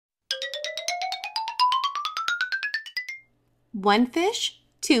One fish,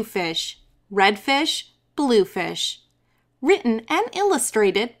 two fish, red fish, blue fish. Written and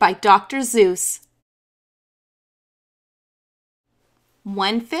illustrated by Dr. Deuss.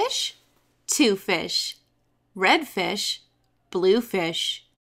 One fish, two fish, red fish, blue fish.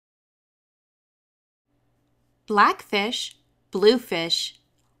 Black fish, blue fish,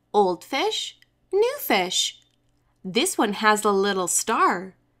 old fish, new fish. This one has a little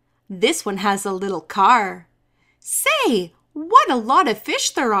star. This one has a little car. Say, what a lot of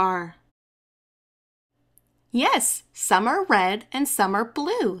fish there are! Yes, some are red and some are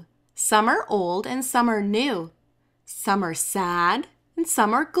blue. Some are old and some are new. Some are sad and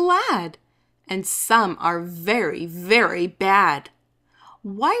some are glad. And some are very, very bad.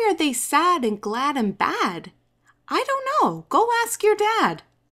 Why are they sad and glad and bad? I don't know. Go ask your dad.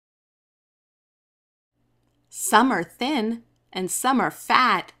 Some are thin and some are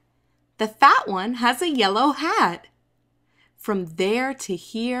fat. The fat one has a yellow hat. From there to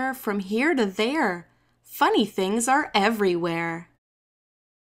here, from here to there, funny things are everywhere.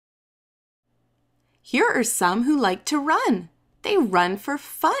 Here are some who like to run. They run for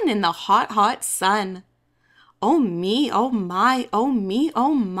fun in the hot, hot sun. Oh me, oh my, oh me,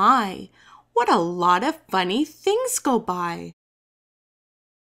 oh my. What a lot of funny things go by.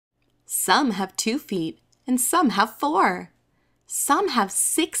 Some have 2 feet and some have 4. Some have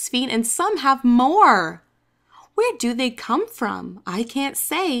 6 feet and some have more. Where do they come from? I can't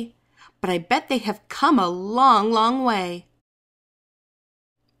say, but I bet they have come a long, long way.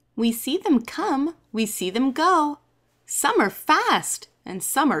 We see them come, we see them go. Some are fast and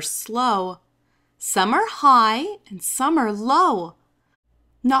some are slow. Some are high and some are low.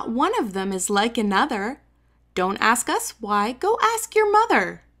 Not one of them is like another. Don't ask us why, go ask your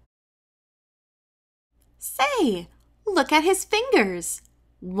mother. Say, look at his fingers.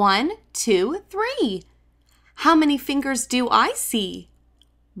 1, 2, 3. How many fingers do I see?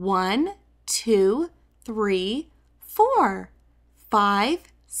 1, 2, 3, 4, 5,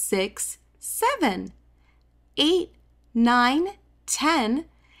 6, 7, 8, 9, 10.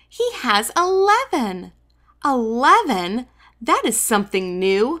 He has 11. 11? That is something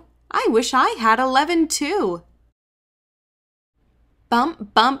new. I wish I had 11 too.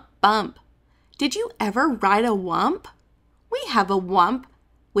 Bump, bump, bump. Did you ever ride a wump? We have a wump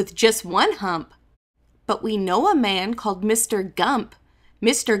with just 1 hump. But we know a man called Mr. Gump.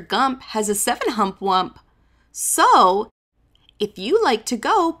 Mr. Gump has a 7-hump wump. So, if you like to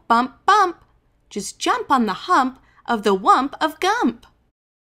go bump, bump, just jump on the hump of the wump of Gump.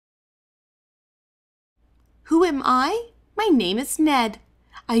 Who am I? My name is Ned.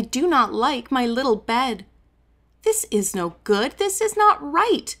 I do not like my little bed. This is no good, this is not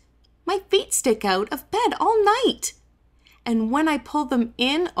right. My feet stick out of bed all night. And when I pull them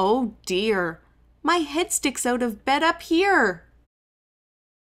in, oh dear, my head sticks out of bed up here.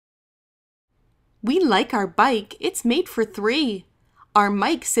 We like our bike, it's made for 3. Our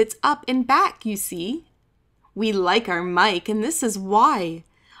Mike sits up and back, you see. We like our Mike, and this is why.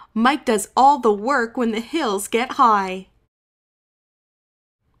 Mike does all the work when the hills get high.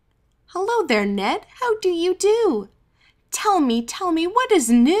 Hello there, Ned, how do you do? Tell me, what is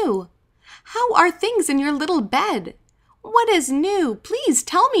new? How are things in your little bed? What is new? Please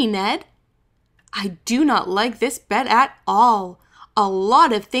tell me, Ned. I do not like this bed at all. A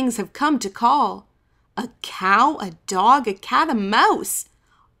lot of things have come to call. A cow, a dog, a cat, a mouse.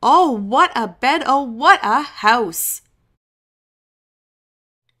 Oh, what a bed, oh, what a house.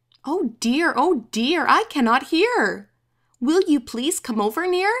 Oh dear, I cannot hear. Will you please come over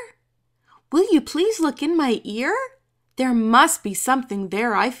near? Will you please look in my ear? There must be something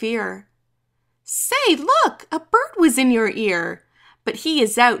there, I fear. Say, look, a bird was in your ear, but he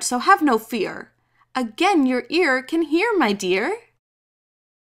is out, so have no fear. Again your ear can hear, my dear.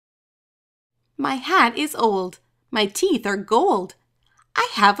 My hat is old, my teeth are gold. I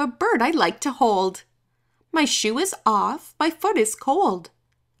have a bird I like to hold. My shoe is off, my foot is cold.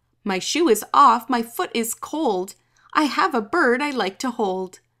 My shoe is off, my foot is cold. I have a bird I like to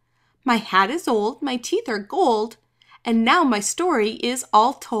hold. My hat is old, my teeth are gold, and now my story is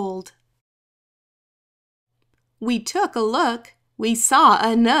all told. We took a look, we saw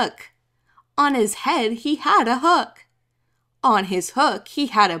a nook. On his head he had a hook. On his hook he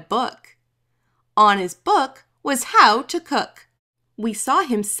had a book. On his book was how to cook. We saw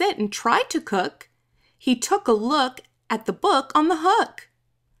him sit and try to cook. He took a look at the book on the hook.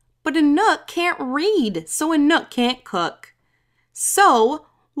 But a nook can't read, so a nook can't cook. So,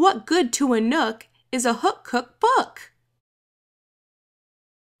 what good to a nook is a hook cook book?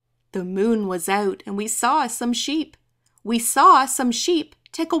 The moon was out and we saw some sheep. We saw some sheep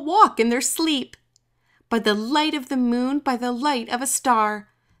take a walk in their sleep. By the light of the moon, by the light of a star,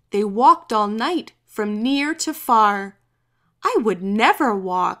 they walked all night from near to far. I would never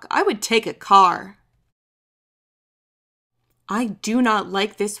walk, I would take a car. I do not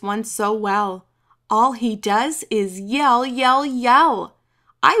like this one so well. All he does is yell, yell, yell.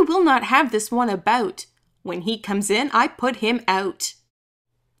 I will not have this one about. When he comes in, I put him out.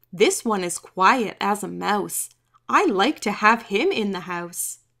 This one is quiet as a mouse. I like to have him in the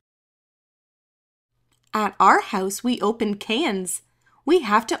house. At our house, we open cans. We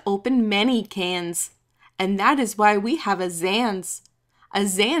have to open many cans. And that is why we have a Zans. A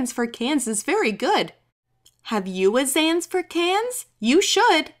Zans for cans is very good. Have you a Zans for cans? You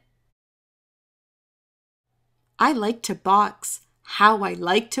should. I like to box. How I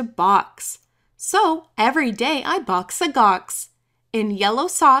like to box. So every day I box a gawks. In yellow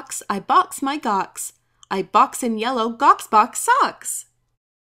socks, I box my gawks. I box in yellow gawks box socks.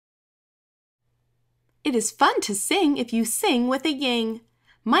 It is fun to sing if you sing with a ying.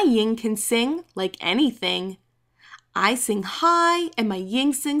 My ying can sing like anything. I sing high and my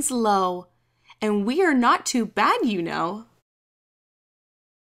ying sings low. And we are not too bad, you know.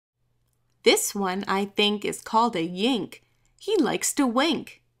 This one, I think, is called a yink. He likes to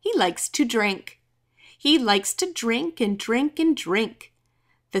wink. He likes to drink. He likes to drink and drink and drink.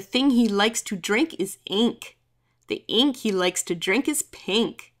 The thing he likes to drink is ink. The ink he likes to drink is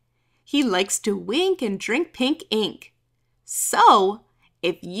pink. He likes to wink and drink pink ink. So,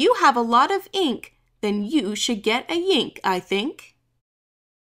 if you have a lot of ink, then you should get a yink, I think.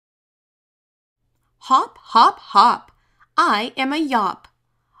 Hop, hop, hop. I am a yop.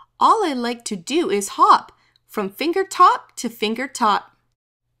 All I like to do is hop from finger top to finger top.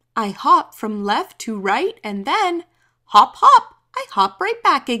 I hop from left to right and then hop, hop, I hop right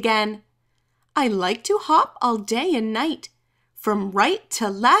back again. I like to hop all day and night, from right to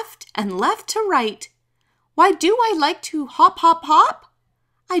left and left to right. Why do I like to hop, hop, hop?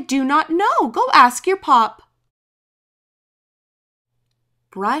 I do not know. Go ask your pop.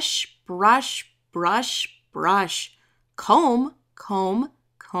 Brush, brush, brush, brush. Comb, comb,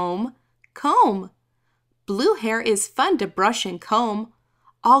 comb, comb. Blue hair is fun to brush and comb.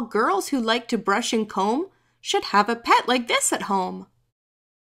 All girls who like to brush and comb should have a pet like this at home.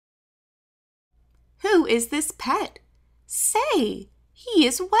 Who is this pet? Say, he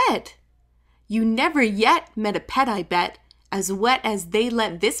is wet. You never yet met a pet, I bet, as wet as they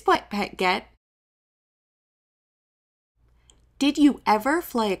let this wet pet get. Did you ever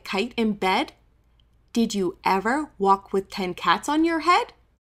fly a kite in bed? Did you ever walk with 10 cats on your head?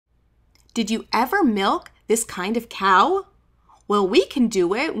 Did you ever milk this kind of cow? Well, we can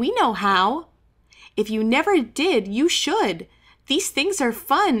do it. We know how. If you never did, you should. These things are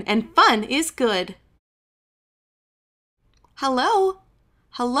fun, and fun is good. Hello?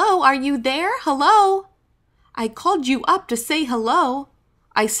 Hello, are you there? Hello? I called you up to say hello.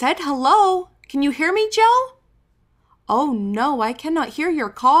 I said hello. Can you hear me, Joe? Oh no, I cannot hear your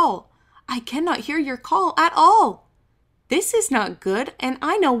call. I cannot hear your call at all. This is not good, and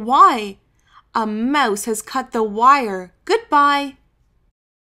I know why. A mouse has cut the wire. Goodbye.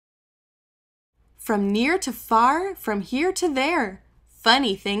 From near to far, from here to there,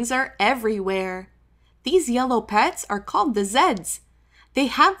 funny things are everywhere. These yellow pets are called the Zeds. They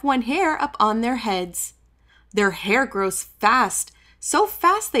have one hair up on their heads. Their hair grows fast, so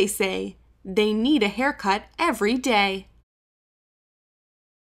fast they say. They need a haircut every day.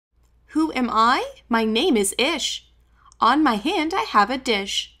 Who am I? My name is Ish. On my hand I have a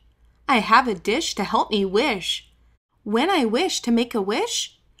dish. I have a dish to help me wish. When I wish to make a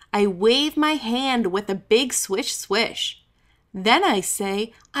wish, I wave my hand with a big swish swish. Then I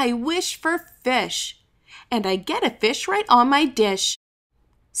say, I wish for fish. And I get a fish right on my dish.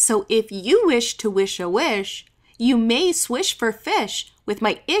 So if you wish to wish a wish, you may swish for fish with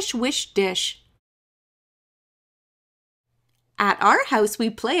my Ish Wish dish. At our house we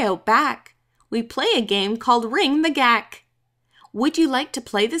play out back. We play a game called Ring the Gack. Would you like to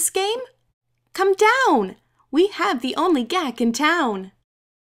play this game? Come down! We have the only gack in town.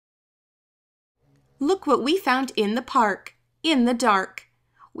 Look what we found in the park, in the dark.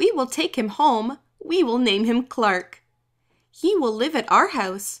 We will take him home. We will name him Clark. He will live at our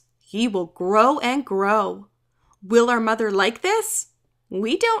house. He will grow and grow. Will our mother like this?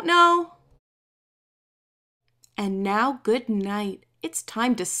 We don't know. And now good night. It's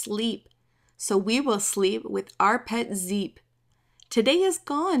time to sleep. So we will sleep with our pet Zeep. Today is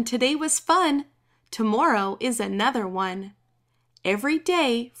gone. Today was fun. Tomorrow is another one. Every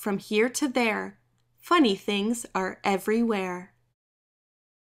day from here to there, funny things are everywhere.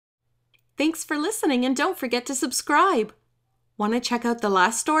 Thanks for listening and don't forget to subscribe. Want to check out the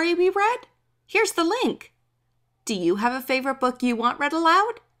last story we read? Here's the link. Do you have a favorite book you want read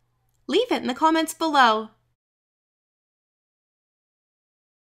aloud? Leave it in the comments below.